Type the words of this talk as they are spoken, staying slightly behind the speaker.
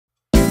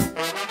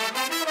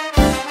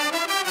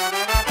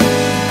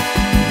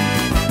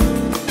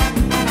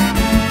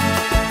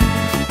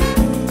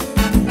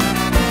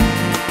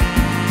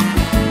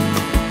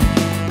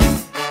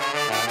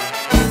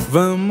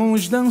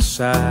Vamos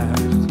dançar.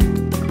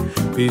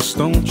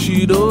 Pistão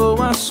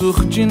tirou a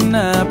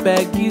surdina,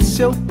 pegue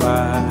seu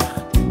par.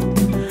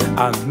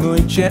 A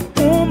noite é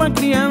uma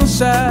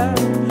criança,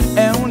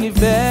 é um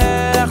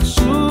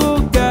universo.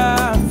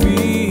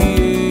 Gafieira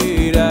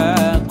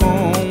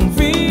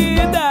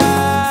convida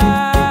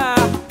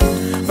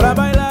pra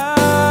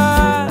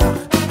bailar.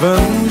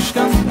 Vamos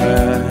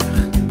cantar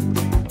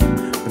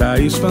pra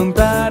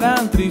espantar a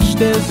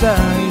tristeza,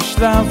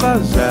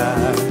 extravasar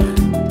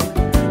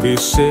e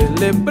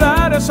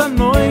celebrar essa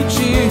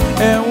noite.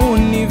 É o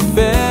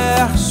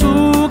universo.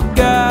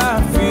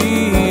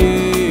 Gafieira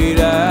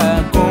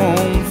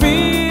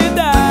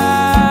convida.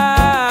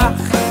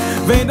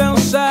 Vem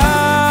dançar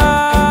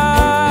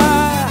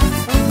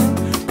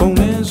com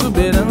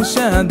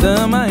exuberância, a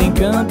dama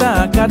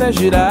encanta a cada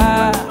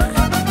girar.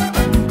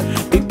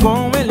 E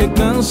com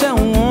elegância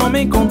um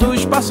homem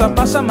conduz passo a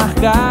passo a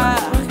marcar.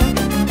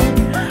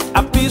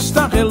 A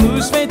pista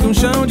reluz feito um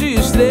chão de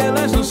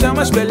estrelas, no céu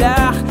a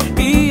espelhar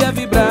e a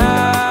vibrar.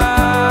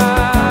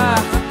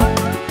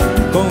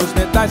 Com os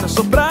metais a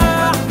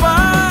soprar,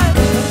 vai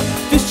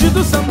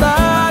vestido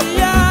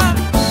sandálias,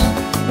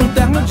 um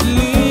terno de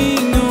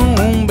linho,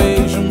 um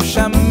beijo, um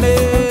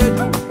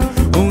chamego,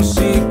 um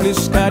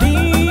simples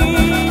carinho.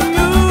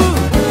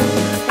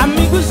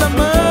 Amigos,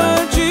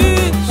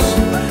 amantes,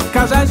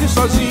 casais e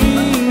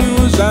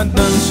sozinhos, a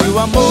dança e o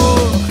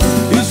amor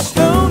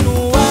estão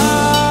no ar.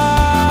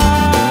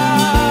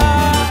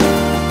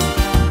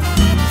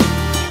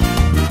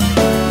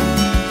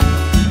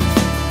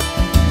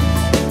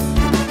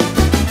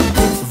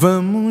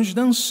 Vamos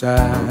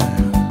dançar.